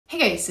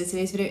Hey guys, so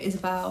today's video is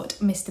about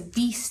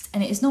MrBeast,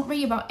 and it is not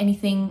really about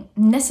anything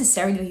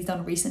necessarily that he's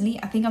done recently.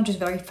 I think I'm just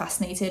very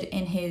fascinated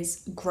in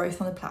his growth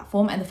on the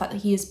platform and the fact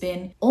that he has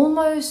been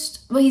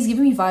almost, well, he's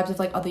given me vibes of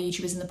like other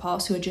YouTubers in the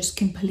past who are just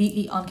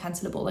completely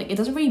uncancelable. Like, it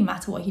doesn't really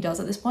matter what he does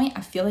at this point. I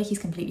feel like he's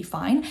completely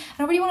fine. And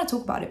I really want to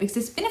talk about it because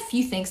there's been a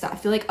few things that I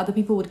feel like other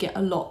people would get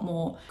a lot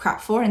more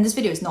crap for. And this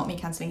video is not me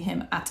cancelling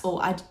him at all.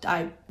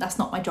 That's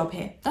not my job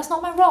here. That's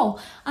not my role.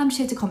 I'm just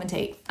here to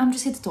commentate. I'm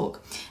just here to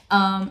talk.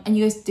 And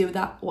you guys do with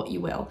that what you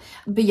will.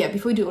 But yeah,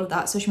 before we do all of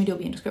that, social media will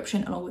be in the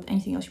description along with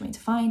anything else you want to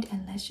find,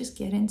 and let's just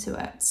get into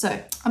it. So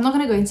I'm not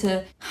going to go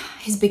into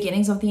his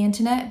beginnings of the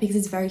internet because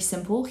it's very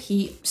simple.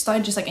 He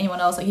started just like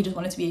anyone else. Like, he just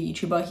wanted to be a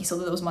YouTuber. He saw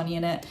that there was money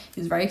in it.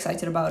 He was very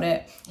excited about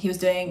it. He was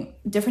doing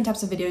different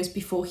types of videos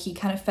before he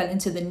kind of fell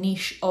into the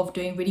niche of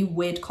doing really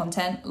weird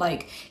content,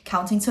 like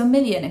counting to 1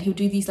 million, and he would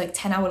do these like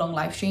 10-hour long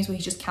live streams where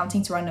he's just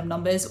counting to random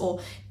numbers or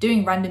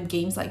doing random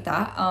games like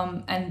that.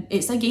 And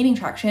it's like gaining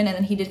traction. And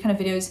then he did kind of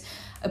videos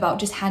about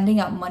just handing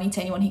out money to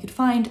anyone he could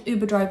find,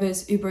 Uber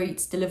drivers, Uber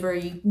Eats,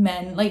 delivery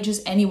men, like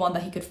just anyone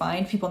that he could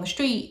find, people on the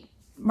street,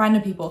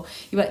 random people.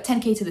 You were like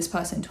 10k to this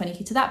person,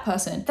 20k to that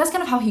person. That's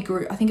kind of how he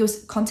grew. I think it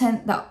was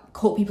content that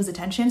caught people's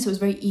attention, so it was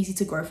very easy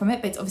to grow from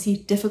it, but it's obviously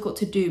difficult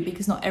to do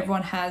because not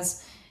everyone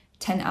has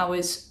 10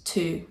 hours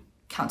to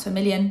count to 1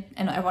 million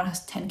and not everyone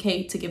has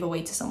 10k to give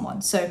away to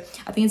someone. So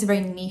I think it's a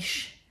very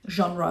niche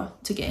genre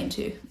to get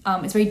into.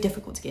 It's very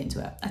difficult to get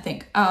into it, I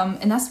think,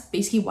 and that's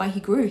basically why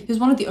he grew. He was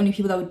one of the only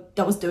people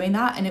that was doing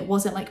that, and it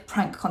wasn't like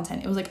prank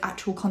content, it was like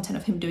actual content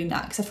of him doing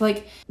that, because I feel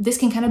like this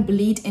can kind of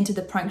bleed into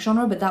the prank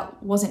genre, but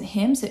that wasn't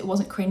him, so it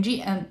wasn't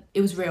cringy and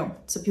it was real,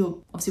 so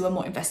people obviously were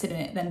more invested in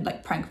it than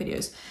like prank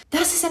videos.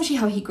 That's essentially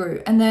how he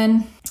grew, and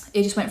then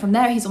it just went from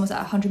there. He's almost at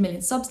 100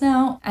 million subs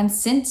now, and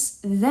since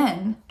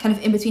then, kind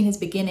of in between his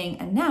beginning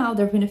and now,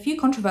 there have been a few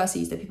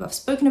controversies that people have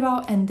spoken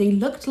about, and they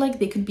looked like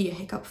they could be a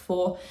hiccup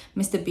for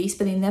MrBeast,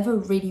 but they never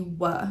really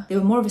were. They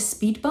were more of a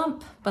speed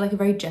bump, but like a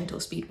very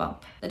gentle speed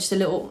bump. They're just a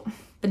little,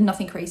 but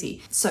nothing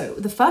crazy. So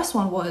the first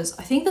one was,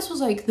 I think this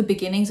was like the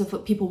beginnings of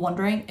what people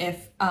wondering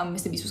if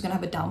MrBeast was gonna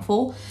have a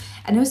downfall.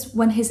 And it was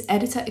when his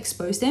editor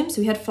exposed him.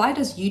 So he had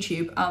Flydoes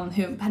YouTube,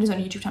 who had his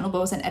own YouTube channel, but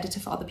was an editor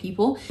for other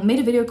people. He made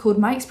a video called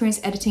My Experience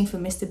Editing for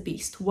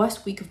MrBeast,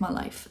 Worst Week of My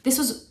Life. This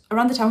was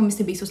around the time when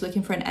MrBeast was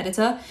looking for an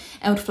editor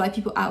and would fly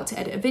people out to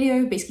edit a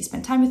video, basically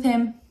spend time with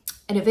him,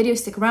 edit video,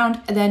 stick around,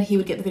 and then he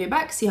would get the video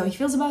back, see how he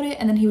feels about it,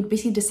 and then he would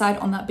basically decide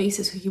on that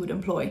basis who he would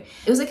employ.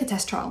 It was like a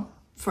test trial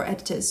for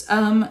editors.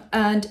 And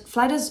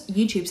Flydoes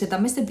YouTube said that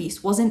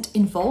MrBeast wasn't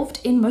involved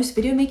in most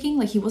video making,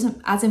 like he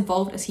wasn't as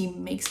involved as he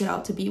makes it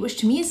out to be, which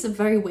to me is a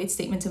very weird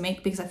statement to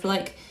make because I feel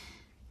like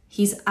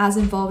he's as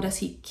involved as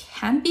he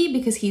can be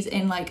because he's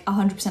in like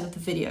 100% of the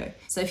video.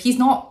 So if he's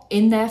not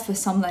in there for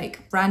some like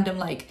random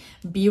like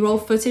B-roll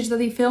footage that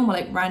they film or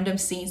like random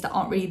scenes that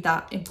aren't really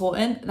that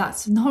important,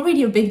 that's not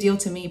really a big deal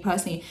to me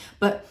personally.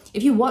 But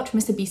if you watch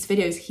MrBeast's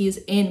videos, he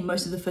is in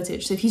most of the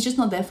footage. So if he's just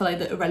not there for like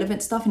the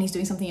irrelevant stuff and he's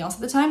doing something else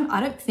at the time,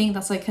 I don't think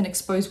that's like an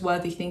exposed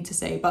worthy thing to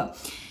say,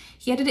 but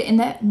he added it in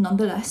there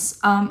nonetheless.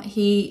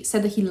 He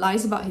said that he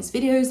lies about his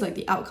videos, like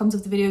the outcomes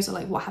of the videos or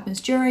like what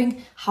happens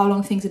during, how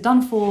long things are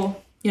done for,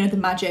 you know, the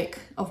magic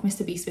of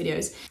MrBeast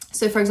videos.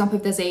 So for example,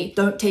 if there's a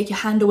don't take your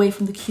hand away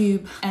from the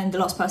cube and the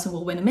last person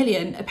will win 1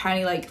 million,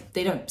 apparently like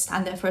they don't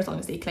stand there for as long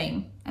as they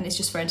claim and it's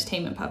just for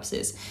entertainment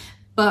purposes.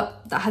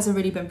 But that hasn't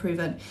really been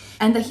proven.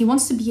 And that he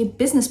wants to be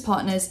business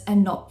partners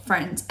and not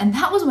friends. And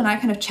that was when I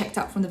kind of checked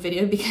out from the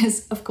video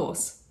because of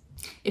course,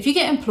 if you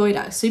get employed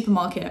at a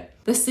supermarket,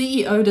 the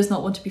CEO does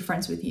not want to be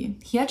friends with you.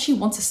 He actually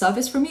wants a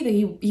service from you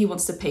that he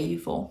wants to pay you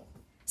for.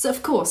 So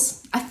of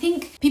course, I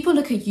think people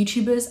look at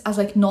YouTubers as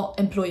like not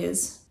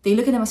employers. They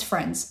look at them as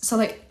friends. So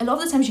like a lot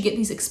of the times you get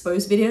these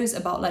exposed videos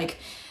about like,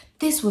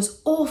 this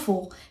was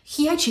awful.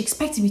 He actually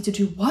expected me to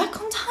do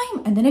work on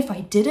time. And then if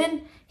I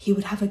didn't, he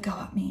would have a go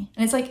at me.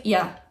 And it's like,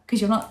 yeah,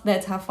 because you're not there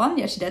to have fun,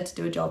 you're actually there to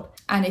do a job.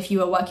 And if you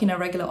were working a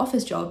regular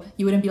office job,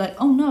 you wouldn't be like,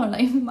 oh no,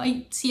 like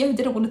my CEO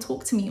didn't want to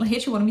talk to me. Like he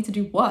actually wanted me to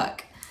do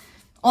work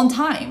on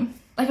time.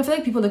 Like I feel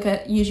like people look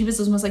at YouTubers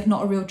as almost like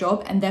not a real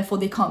job and therefore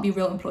they can't be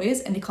real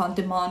employers and they can't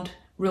demand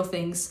real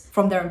things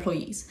from their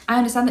employees. I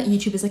understand that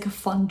YouTube is like a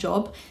fun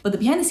job, but the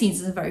behind the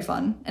scenes isn't very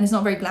fun and it's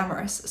not very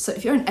glamorous. So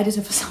if you're an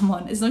editor for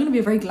someone, it's not going to be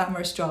a very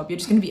glamorous job. You're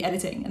just going to be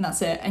editing and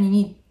that's it. And you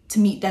need to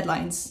meet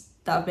deadlines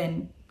that have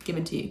been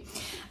given to you.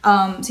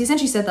 So he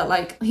essentially said that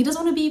like, he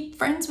doesn't want to be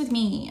friends with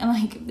me. And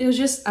like, it was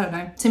just, I don't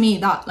know, to me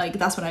that like,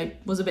 that's when I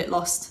was a bit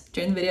lost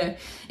during the video.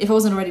 If I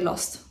wasn't already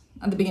lost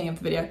at the beginning of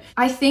the video.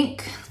 I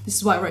think, this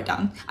is what I wrote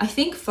down, I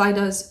think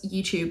Flydoes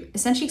YouTube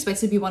essentially expects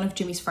to be one of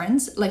Jimmy's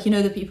friends. Like, you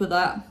know, the people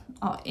that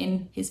are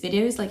in his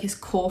videos, like his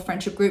core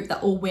friendship group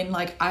that all win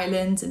like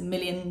islands and $1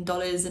 million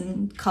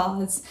and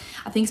cars.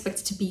 I think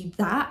expected to be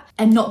that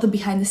and not the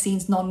behind the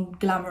scenes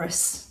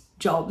non-glamorous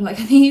job. Like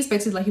I think he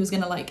expected like he was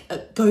gonna like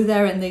go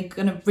there and they're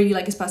gonna really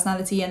like his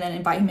personality and then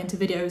invite him into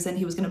videos and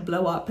he was gonna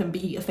blow up and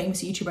be a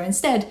famous YouTuber.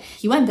 Instead,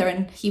 he went there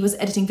and he was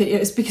editing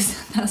videos because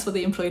that's what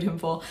they employed him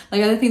for.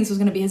 Like I don't think this was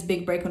gonna be his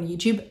big break on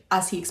YouTube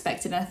as he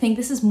expected. And I think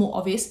this is more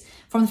obvious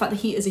from the fact that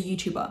he is a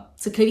YouTuber.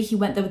 So clearly he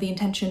went there with the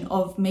intention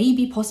of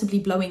maybe possibly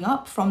blowing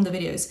up from the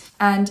videos.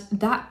 And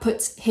that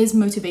puts his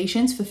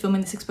motivations for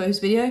filming this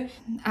exposed video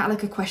at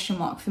like a question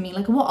mark for me.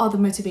 Like what are the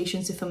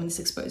motivations to filming this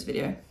exposed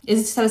video? Is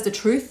it to tell us the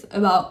truth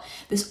about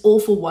this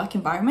awful work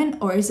environment,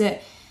 or is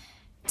it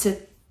to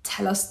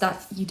tell us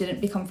that you didn't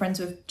become friends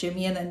with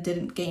Jimmy and then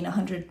didn't gain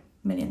 100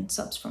 million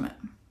subs from it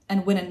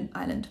and win an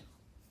island?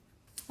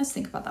 Let's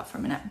think about that for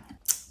a minute.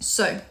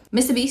 So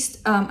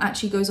MrBeast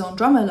actually goes on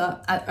Drama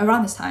Alert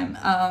around this time,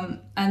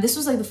 and this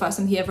was like the first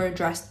time he ever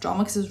addressed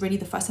drama, because it was really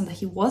the first time that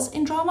he was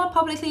in drama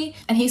publicly.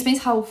 And he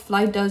explains how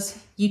Fly Does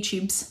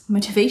YouTube's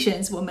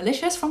motivations were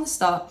malicious from the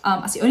start,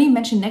 as he only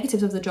mentioned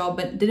negatives of the job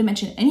but didn't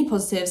mention any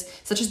positives,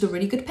 such as the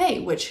really good pay,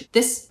 which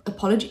this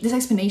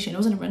explanation, it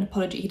wasn't an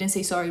apology, he didn't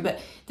say sorry,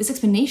 but this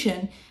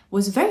explanation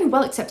was very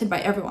well accepted by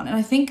everyone. And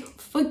I think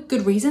for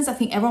good reasons. I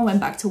think everyone went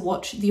back to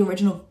watch the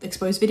original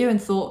exposed video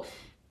and thought,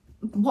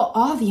 what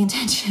are the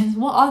intentions?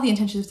 What are the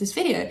intentions of this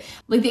video?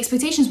 Like the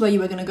expectations were you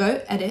were gonna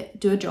go, edit,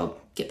 do a job,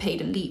 get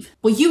paid and leave.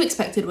 What you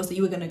expected was that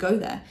you were gonna go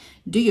there,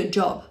 do your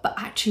job, but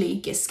actually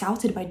get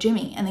scouted by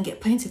Jimmy and then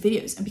get put into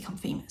videos and become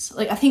famous.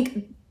 Like I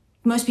think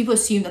most people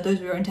assume that those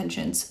were your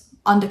intentions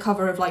under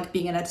cover of like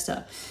being an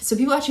editor. So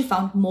people actually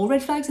found more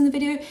red flags in the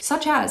video,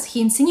 such as he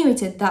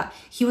insinuated that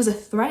he was a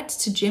threat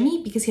to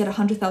Jimmy because he had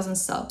 100,000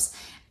 subs.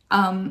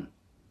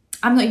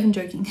 I'm not even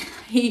joking.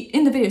 He,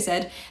 in the video,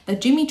 said that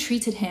Jimmy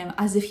treated him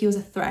as if he was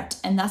a threat,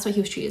 and that's why he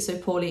was treated so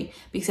poorly,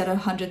 because he had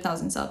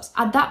 100,000 subs.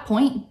 At that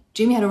point,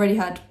 Jimmy had already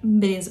had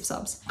millions of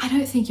subs. I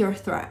don't think you're a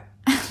threat.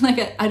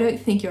 Like, I don't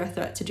think you're a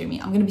threat to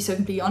Jimmy. I'm gonna be so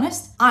completely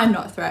honest. I'm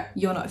not a threat.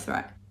 You're not a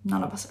threat.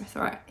 None of us are a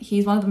threat.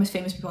 He's one of the most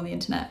famous people on the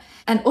internet.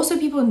 And also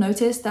people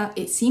noticed that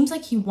it seems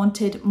like he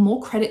wanted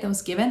more credit than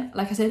was given.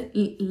 Like I said,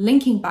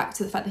 linking back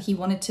to the fact that he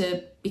wanted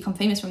to become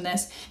famous from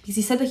this, because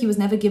he said that he was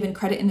never given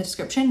credit in the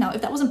description. Now,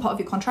 if that wasn't part of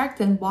your contract,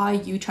 then why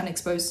are you trying to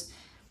expose?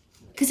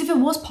 Because if it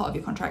was part of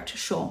your contract,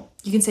 sure,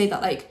 you can say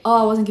that like,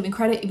 oh, I wasn't given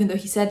credit, even though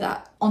he said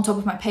that on top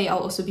of my pay, I'll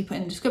also be put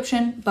in the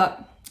description,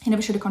 but he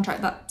never showed a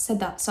contract that said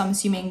that. So I'm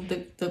assuming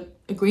the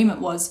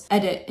agreement was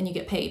edit and you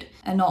get paid,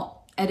 and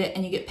not edit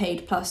and you get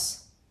paid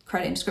plus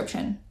credit and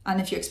description. And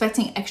if you're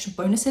expecting extra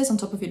bonuses on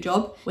top of your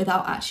job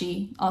without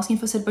actually asking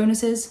for said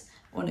bonuses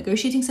or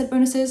negotiating said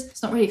bonuses,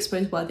 it's not really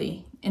exposed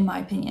worthy, in my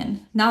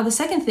opinion. Now, the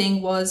second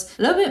thing was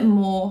a little bit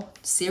more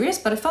serious,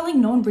 but I felt like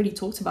no one really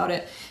talked about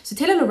it. So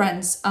Taylor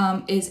Lorenz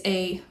is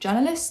a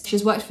journalist.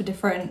 She's worked for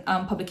different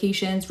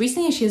publications.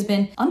 Recently, she has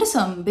been under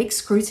some big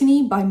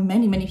scrutiny by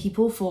many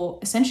people for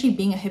essentially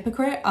being a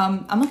hypocrite.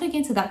 I'm not gonna get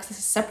into that because it's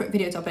a separate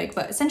video topic,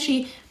 but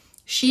essentially,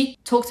 she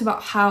talked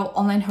about how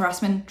online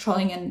harassment,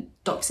 trolling and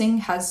doxing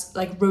has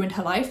like ruined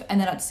her life, and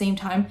then at the same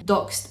time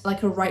doxed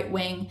like a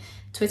right-wing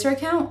Twitter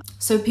account.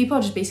 So people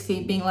are just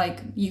basically being like,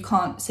 you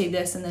can't say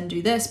this and then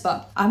do this,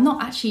 but I'm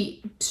not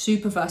actually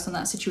super versed on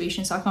that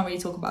situation, so I can't really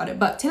talk about it.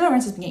 But Taylor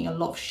Lorenz has been getting a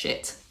lot of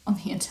shit on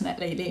the internet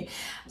lately.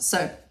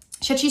 So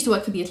she actually used to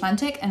work for The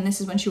Atlantic, and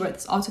this is when she wrote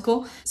this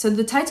article. So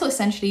the title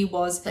essentially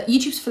was that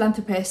YouTube's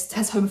philanthropist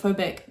has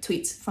homophobic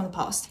tweets from the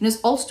past. And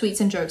there's alt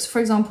tweets and jokes, for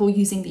example,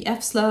 using the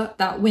F slur,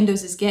 that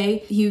Windows is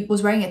gay. He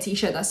was wearing a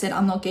t-shirt that said,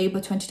 I'm not gay,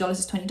 but $20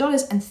 is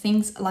 $20, and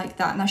things like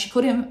that. Now, she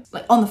called him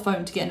like on the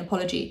phone to get an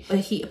apology, but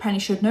he apparently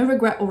showed no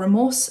regret or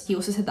remorse. He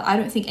also said that I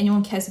don't think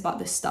anyone cares about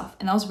this stuff.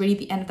 And that was really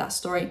the end of that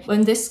story.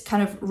 When this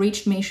kind of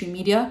reached mainstream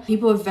media,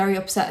 people were very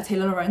upset at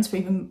Taylor Lorenz for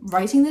even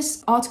writing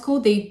this article.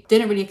 They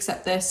didn't really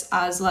accept this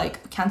as like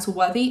cancel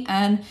worthy,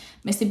 and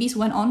MrBeast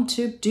went on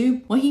to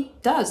do what he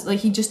does. Like,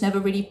 he just never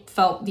really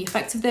felt the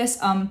effects of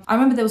this. I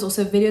remember there was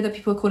also a video that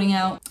people were calling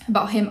out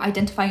about him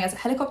identifying as a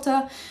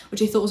helicopter, which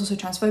he thought was also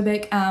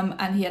transphobic,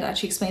 and he had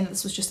actually explained that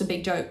this was just a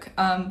big joke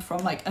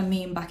from like a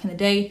meme back in the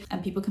day,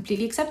 and people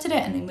completely accepted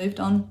it and they moved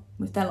on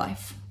with their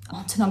life.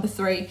 On to number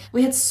 3,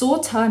 we had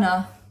Saw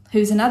Turner,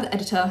 who's another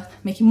editor,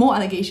 making more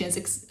allegations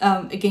against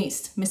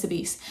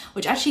MrBeast,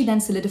 which actually then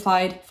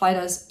solidified Fly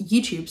Does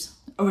YouTube's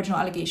original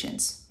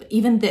allegations. But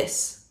even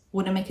this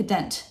wouldn't make a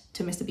dent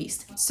to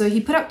MrBeast. So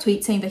he put up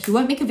tweets saying that he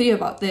won't make a video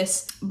about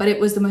this, but it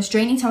was the most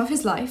draining time of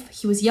his life.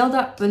 He was yelled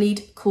at,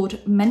 bullied,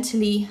 called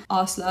mentally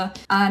arsler,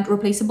 and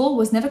replaceable,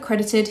 was never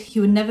credited. He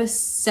would never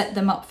set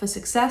them up for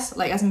success,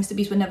 like as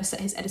MrBeast would never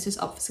set his editors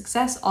up for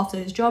success after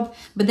his job.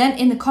 But then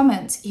in the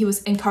comments, he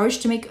was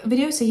encouraged to make a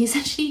video, so he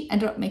essentially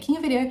ended up making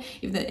a video,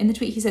 even though in the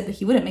tweet he said that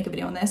he wouldn't make a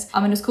video on this.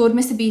 And it was called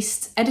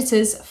MrBeast's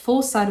Editor's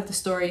Full Side of the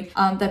Story.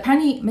 That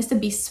apparently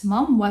MrBeast's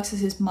mum works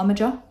as his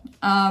momager,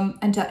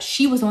 and that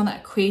she was the one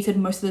that created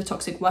most of the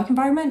toxic work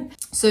environment.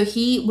 So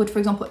he would, for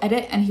example,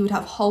 edit, and he would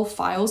have whole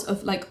files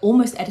of like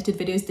almost edited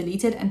videos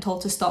deleted and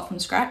told to start from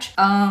scratch.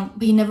 But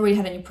he never really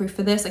had any proof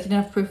for this. Like, he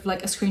didn't have proof of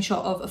like a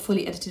screenshot of a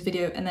fully edited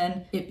video and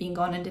then it being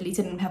gone and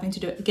deleted and having to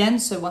do it again.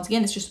 So once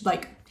again, it's just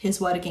like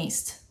his word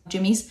against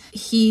Jimmy's.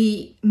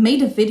 He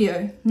made a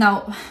video.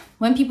 Now,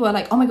 when people were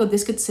like, oh my god,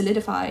 this could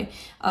solidify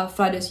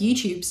Flydo's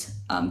YouTube's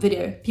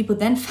video, people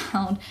then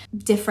found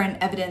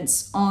different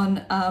evidence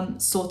on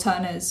Saw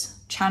Turner's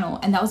channel,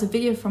 and that was a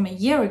video from a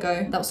year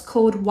ago that was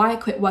called Why I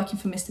Quit Working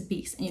for Mr.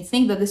 Beast. And you'd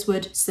think that this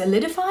would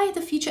solidify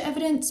the future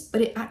evidence, but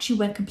it actually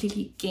went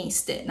completely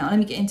against it. Now let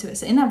me get into it.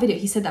 So in that video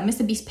he said that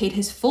Mr. Beast paid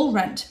his full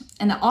rent,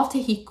 and that after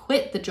he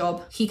quit the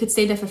job he could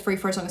stay there for free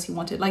for as long as he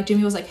wanted. Like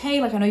Jimmy was like,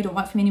 hey, like I know you don't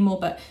work for me anymore,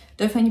 but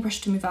don't feel any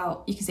pressure to move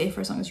out, you can stay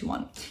for as long as you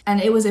want.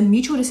 And it was a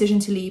mutual decision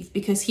to leave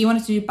because he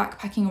wanted to do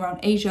backpacking around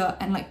Asia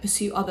and like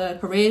pursue other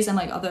careers and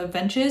like other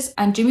ventures,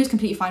 and Jimmy was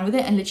completely fine with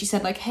it and literally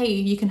said like, hey,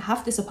 you can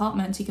have this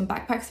apartment, you can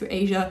backpack through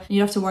Asia, and you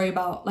don't have to worry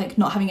about like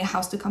not having a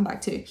house to come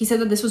back to. He said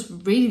that this was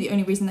really the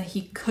only reason that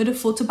he could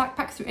afford to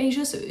backpack through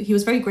Asia, so he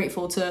was very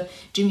grateful to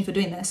Jimmy for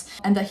doing this,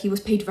 and that he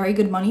was paid very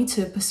good money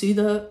to pursue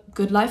the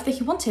good life that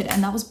he wanted.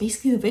 And that was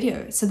basically the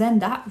video. So then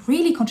that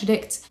really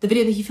contradicts the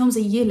video that he films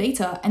a year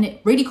later, and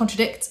it really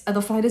contradicts the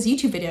Flydo's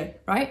YouTube video,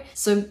 right?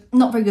 So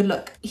not very good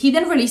look. He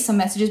then released some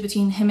messages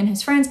between him and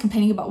his friends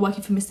complaining about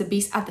working for Mr.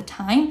 Beast at the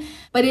time,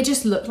 but it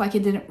just looked like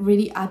it didn't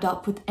really add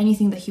up with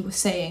anything that he was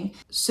saying.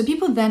 So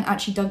people then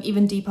actually dug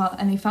even deeper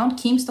and they found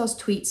Keemstar's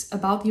tweets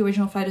about the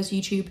original Flydo's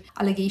YouTube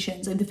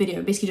allegations and the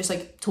video, basically just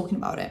like talking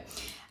about it.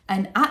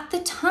 And at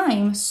the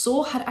time,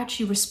 Saw had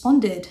actually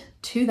responded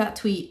to that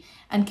tweet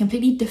and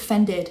completely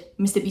defended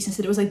Mr. Beast and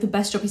said it was like the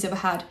best job he's ever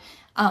had,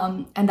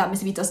 and that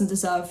Mr. Beast doesn't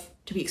deserve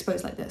to be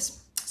exposed like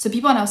this. So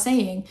people are now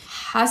saying,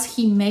 has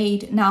he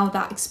made now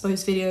that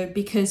exposed video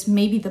because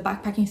maybe the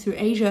backpacking through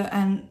Asia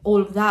and all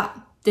of that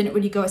didn't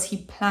really go as he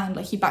planned?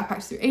 Like he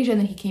backpacked through Asia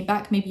and then he came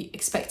back maybe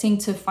expecting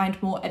to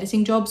find more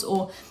editing jobs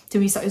or to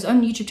restart his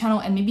own YouTube channel,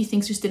 and maybe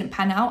things just didn't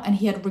pan out and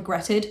he had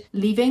regretted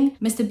leaving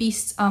Mr.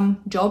 Beast's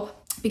job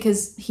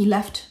because he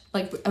left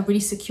like a really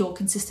secure,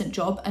 consistent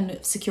job and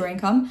secure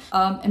income,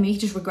 and maybe he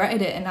just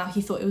regretted it, and now he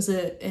thought it was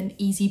an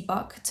easy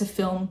buck to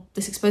film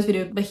this exposed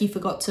video, but he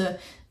forgot to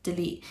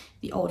delete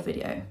the old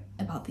video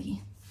about the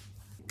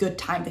good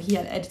time that he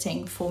had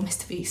editing for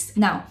Mr. Beast.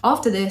 Now,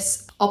 after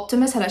this,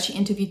 Optimus had actually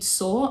interviewed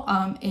Saw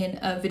in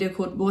a video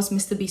called Was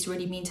Mr. Beast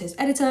Really Mean to His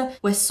Editor,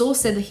 where Saw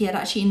said that he had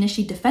actually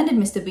initially defended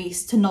Mr.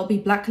 Beast to not be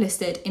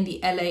blacklisted in the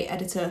LA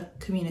editor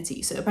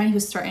community. So apparently he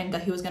was threatened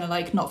that he was gonna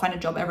like not find a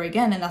job ever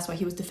again, and that's why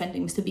he was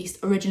defending Mr. Beast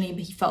originally,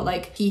 but he felt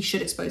like he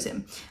should expose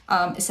him,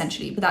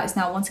 essentially. But that is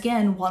now once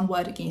again one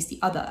word against the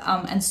other.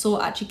 And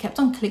Saw actually kept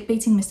on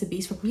clickbaiting Mr.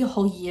 Beast for probably a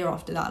whole year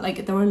after that.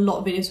 Like there were a lot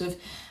of videos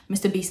with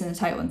Mr. Beast in the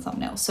title and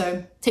thumbnail.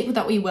 So take with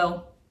that what you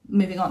will.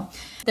 Moving on.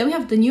 Then we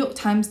have the New York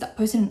Times that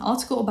posted an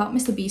article about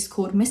Mr. Beast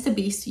called Mr.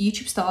 Beast,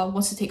 YouTube star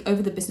wants to take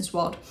over the business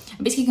world,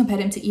 and basically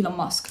compared him to Elon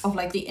Musk of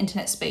like the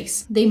internet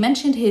space. They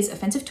mentioned his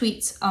offensive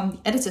tweets,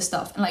 editor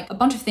stuff, and like a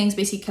bunch of things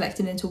basically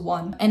collected into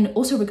one, and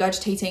also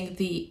regurgitating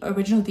the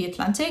original The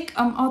Atlantic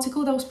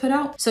article that was put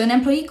out. So an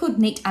employee called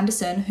Nate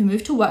Anderson, who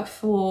moved to work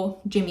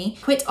for Jimmy,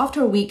 quit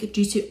after a week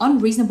due to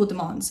unreasonable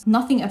demands.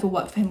 Nothing ever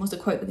worked for him was the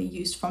quote that they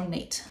used from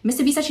Nate.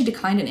 Mr. Beast actually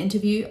declined an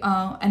interview,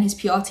 and his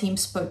PR team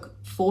spoke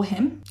for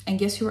him. And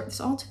guess who wrote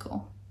this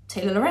article?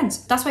 Taylor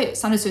Lorenz. That's why it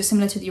sounded so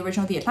similar to the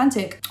original The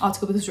Atlantic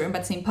article, because it was written by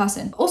the same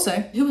person.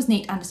 Also, who was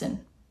Nate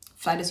Anderson?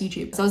 Flydo's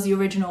YouTube. So that was the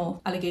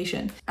original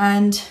allegation.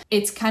 And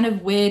it's kind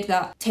of weird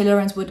that Taylor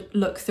Lorenz would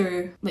look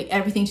through like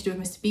everything to do with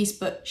Mr. Beast,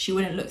 but she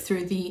wouldn't look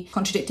through the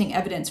contradicting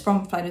evidence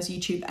from Flydo's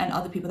YouTube and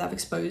other people that have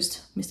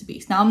exposed Mr.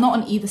 Beast. Now, I'm not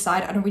on either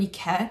side, I don't really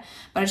care,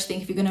 but I just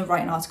think if you're gonna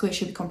write an article, it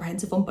should be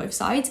comprehensive on both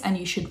sides, and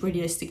you should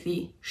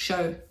realistically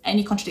show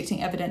any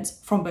contradicting evidence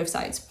from both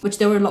sides, which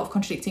there were a lot of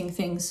contradicting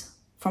things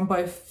from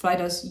both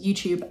Flydo's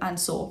YouTube and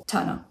Saw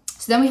Turner.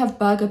 So then we have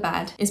Burger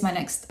Bad is my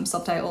next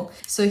subtitle.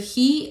 So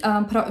he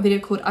put out a video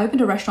called I Opened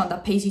a Restaurant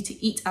That Pays You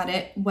to Eat at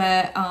It,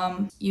 where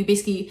you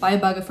basically buy a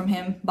burger from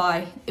him,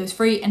 it was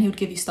free, and he would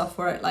give you stuff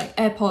for it, like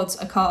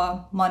AirPods, a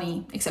car,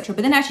 money, etc.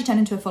 But then it actually turned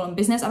into a full-on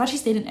business. I've actually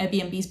stayed in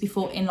Airbnbs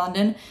before in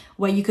London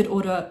where you could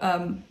order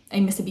a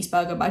Mr. Beast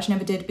burger, but I just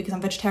never did because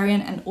I'm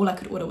vegetarian and all I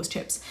could order was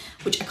chips,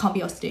 which I can't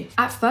be asked to do.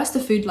 At first, the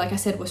food, like I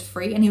said, was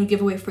free, and he would give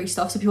away free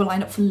stuff, so people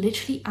lined up for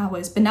literally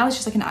hours, but now it's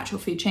just like an actual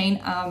food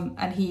chain,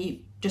 and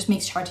he just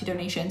makes charity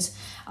donations,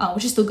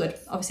 which is still good,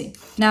 obviously.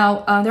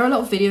 Now, there are a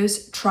lot of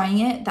videos trying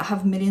it that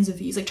have millions of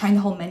views, like trying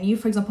the whole menu.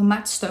 For example,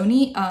 Matt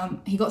Stoney,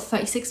 he got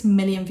 36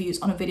 million views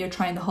on a video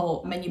trying the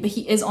whole menu, but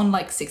he is on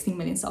like 16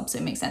 million subs, so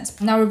it makes sense.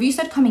 Now, reviews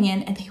started coming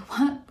in and they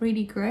weren't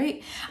really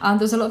great.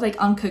 There's a lot of like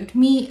uncooked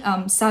meat,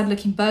 sad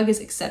looking burgers,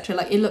 etc.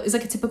 Like it's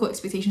like a typical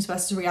expectations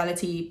versus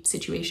reality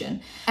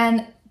situation.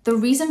 And the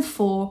reason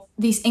for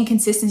these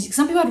inconsistencies,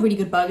 some people had really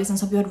good burgers and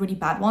some people had really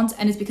bad ones,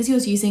 and it's because he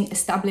was using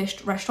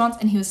established restaurants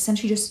and he was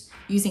essentially just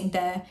using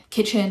their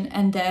kitchen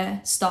and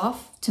their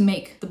staff to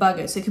make the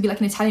burgers. So it could be like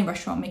an Italian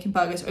restaurant making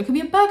burgers, or it could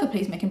be a burger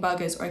place making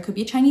burgers, or it could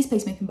be a Chinese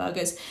place making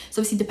burgers. So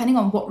obviously, depending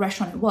on what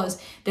restaurant it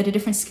was, they had a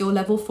different skill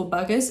level for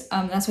burgers.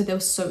 That's why they were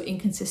so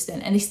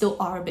inconsistent, and they still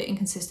are a bit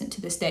inconsistent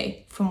to this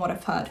day from what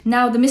I've heard.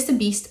 Now, the Mr.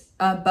 Beast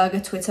burger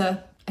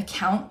Twitter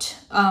account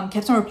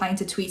kept on replying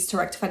to tweets to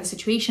rectify the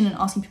situation and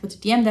asking people to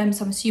DM them,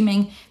 so I'm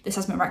assuming this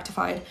has been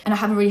rectified, and I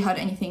haven't really heard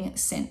anything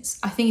since.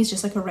 I think it's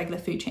just like a regular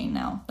food chain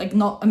now, like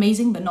not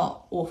amazing but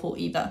not awful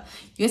either.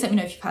 You guys let me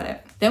know if you've had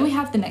it. Then we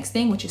have the next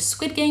thing, which is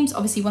Squid Games,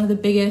 obviously one of the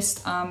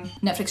biggest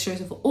Netflix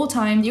shows of all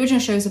time. The original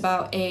show is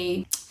about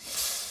a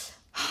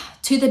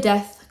to the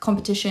death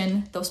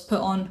competition that was put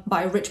on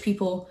by rich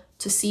people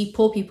to see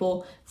poor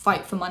people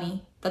fight for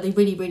money that they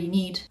really, really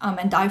need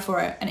and die for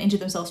it and injure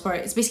themselves for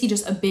it. It's basically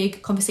just a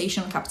big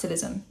conversation on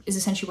capitalism is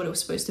essentially what it was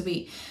supposed to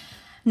be.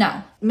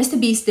 Now,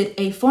 MrBeast did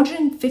a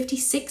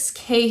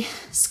 456k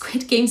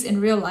Squid Games in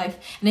real life,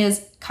 and it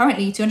has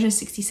currently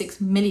 266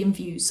 million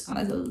views. And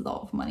that's a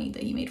lot of money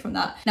that he made from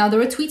that. Now, there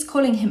were tweets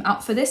calling him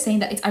out for this, saying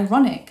that it's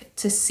ironic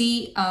to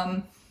see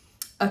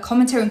a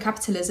commentary on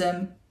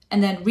capitalism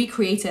and then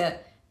recreate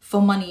it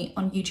for money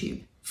on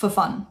YouTube for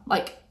fun.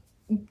 Like,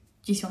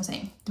 do you see what I'm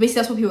saying? Basically,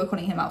 that's what people were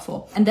calling him out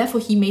for. And therefore,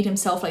 he made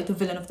himself like the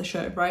villain of the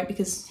show, right?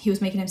 Because he was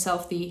making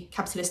himself the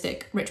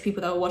capitalistic rich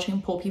people that were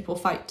watching poor people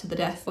fight to the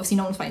death. Obviously,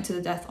 no one's fighting to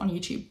the death on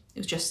YouTube. It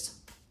was just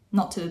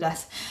not to the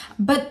death.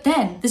 But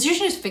then the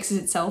situation just fixes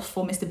itself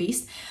for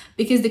MrBeast,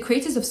 because the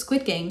creators of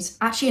Squid Games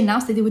actually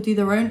announced that they would do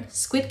their own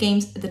Squid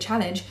Games The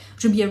Challenge,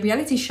 which would be a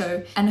reality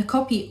show and a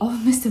copy of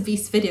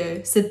MrBeast's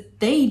video. So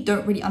they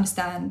don't really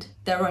understand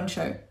their own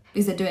show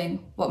because they're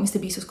doing what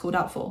MrBeast was called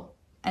out for.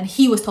 And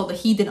he was told that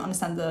he didn't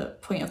understand the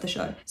point of the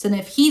show. So then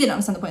if he didn't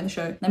understand the point of the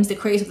show, that means the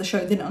creators of the show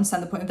didn't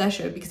understand the point of their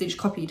show because they just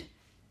copied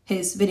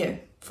his video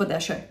for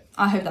their show.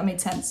 I hope that made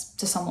sense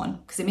to someone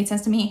because it made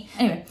sense to me.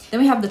 Anyway,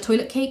 then we have the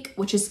toilet cake,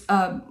 which is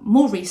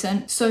more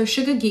recent. So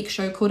Sugar Geek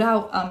Show called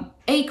out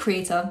a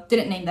creator,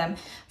 didn't name them,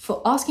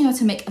 for asking her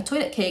to make a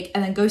toilet cake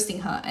and then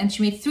ghosting her. And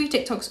she made 3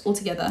 TikToks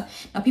altogether.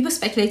 Now people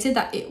speculated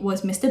that it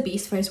was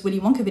MrBeast for his Willy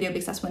Wonka video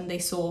because that's when they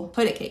saw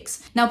toilet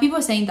cakes. Now people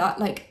are saying that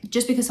like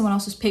just because someone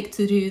else was picked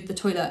to do the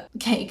toilet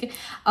cake,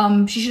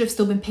 she should have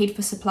still been paid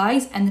for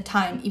supplies and the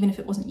time, even if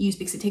it wasn't used,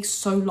 because it takes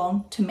so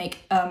long to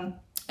make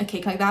a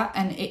cake like that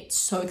and it's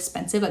so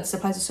expensive, like the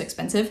supplies are so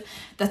expensive.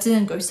 That to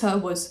then ghost her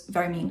was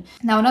very mean.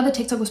 Now another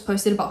TikTok was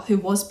posted about who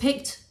was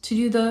picked to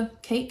do the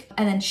cake,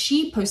 and then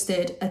she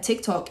posted a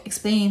TikTok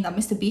explaining that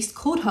MrBeast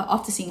called her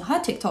after seeing her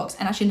TikToks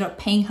and actually ended up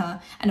paying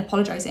her and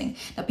apologizing.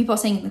 Now people are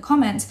saying in the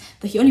comments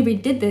that he only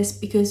really did this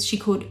because she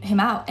called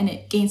him out and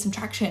it gained some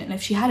traction, and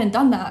if she hadn't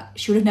done that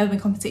she would have never been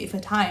compensated for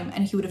time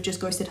and he would have just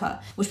ghosted her,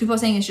 which people are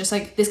saying is just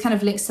like this kind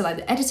of links to like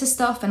the editor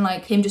stuff and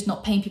like him just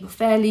not paying people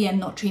fairly and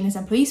not treating his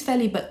employees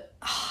fairly. But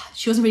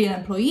she wasn't really an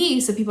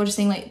employee, so people are just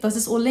saying like, does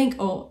this all link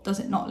or does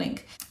it not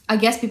link? I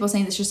guess people are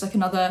saying it's just like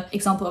another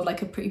example of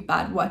like a pretty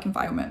bad work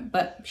environment,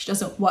 but she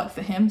doesn't work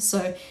for him,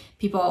 so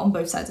people are on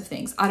both sides of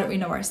things. I don't really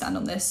know where I stand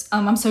on this.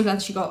 I'm so glad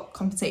that she got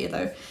compensated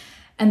though.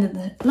 And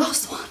then the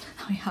last one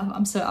that we have,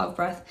 I'm so out of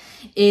breath,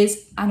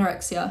 is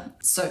anorexia.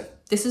 So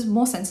this is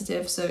more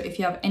sensitive, so if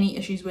you have any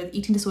issues with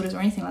eating disorders or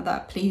anything like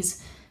that,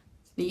 please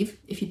leave.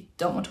 If you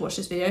don't want to watch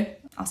this video,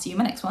 I'll see you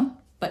in my next one.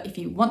 But if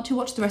you want to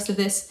watch the rest of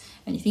this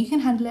and you think you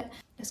can handle it,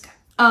 let's go.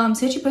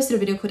 So he actually posted a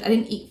video called I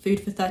Didn't Eat Food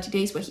for 30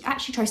 Days, where he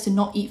actually tries to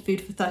not eat food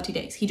for 30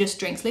 days. He just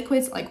drinks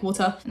liquids like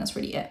water and that's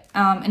really it.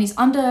 And he's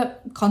under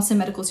constant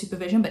medical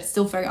supervision, but it's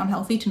still very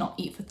unhealthy to not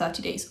eat for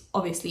 30 days,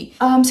 obviously.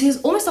 So he has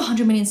almost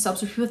 100 million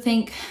subs, which people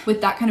think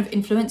with that kind of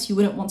influence, you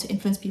wouldn't want to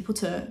influence people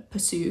to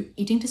pursue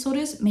eating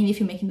disorders, mainly if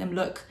you're making them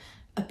look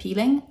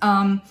appealing.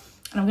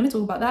 And I'm going to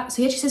talk about that.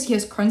 So he actually says he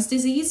has Crohn's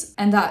disease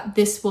and that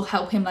this will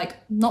help him like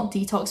not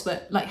detox,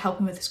 but like help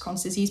him with his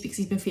Crohn's disease because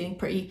he's been feeling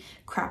pretty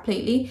crap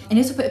lately. And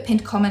he also put a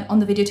pinned comment on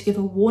the video to give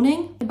a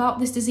warning about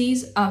this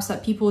disease so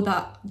that people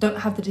that don't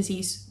have the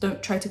disease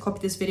don't try to copy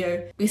this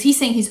video, because he's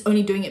saying he's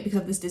only doing it because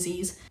of this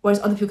disease, whereas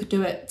other people could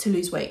do it to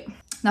lose weight.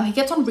 Now he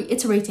kept on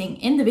reiterating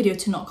in the video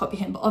to not copy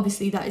him, but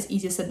obviously that is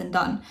easier said than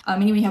done,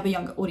 mainly when you have a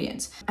younger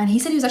audience. And he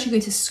said he was actually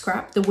going to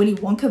scrap the Willy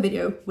Wonka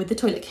video with the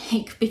toilet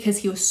cake because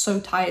he was so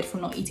tired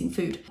from not eating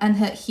food. And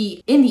that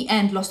he, in the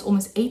end, lost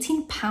almost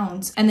 18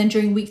 pounds. And then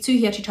during week 2,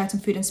 he actually tried some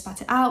food and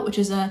spat it out, which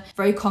is a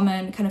very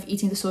common kind of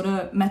eating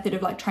disorder method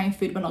of like trying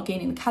food but not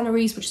gaining the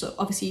calories, which is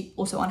obviously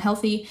also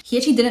unhealthy. He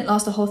actually didn't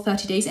last the whole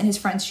 30 days and his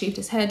friends shaved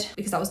his head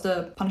because that was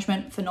the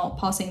punishment for not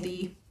passing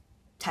the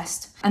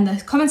test. And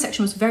the comment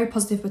section was very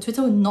positive, but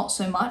Twitter not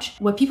so much,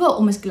 where people are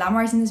almost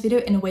glamorizing this video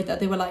in a way that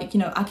they were like, you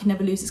know, I can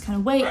never lose this kind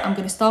of weight, I'm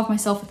going to starve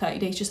myself for 30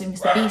 days just like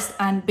MrBeast,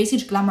 and basically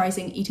just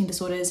glamorizing eating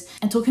disorders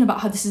and talking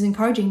about how this is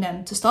encouraging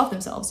them to starve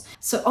themselves.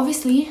 So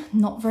obviously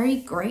not very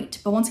great,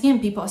 but once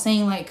again people are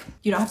saying like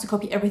you don't have to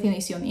copy everything that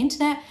you see on the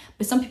internet,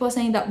 but some people are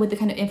saying that with the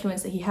kind of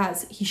influence that he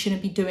has, he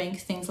shouldn't be doing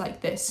things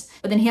like this.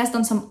 But then he has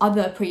done some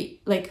other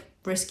pretty like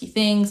risky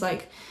things,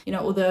 like, you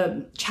know, all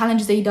the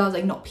challenges that he does,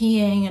 like not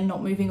peeing and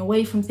not moving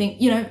away from things,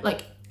 you know,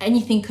 like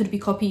anything could be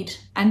copied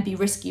and be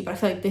risky, but I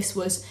feel like this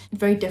was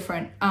very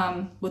different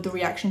with the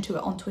reaction to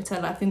it on Twitter.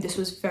 Like, I think this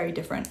was very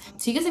different.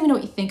 So you guys let me know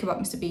what you think about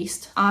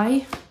MrBeast.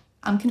 I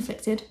am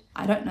conflicted.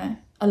 I don't know.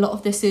 A lot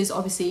of this is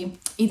obviously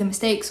either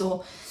mistakes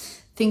or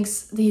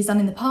things that he's done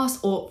in the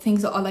past or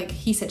things that are like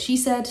he said, she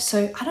said.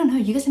 So I don't know.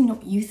 You guys let me know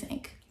what you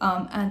think.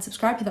 And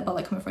subscribe, hit that bell,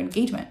 like, comment for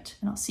engagement,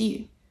 and I'll see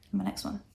you in my next one.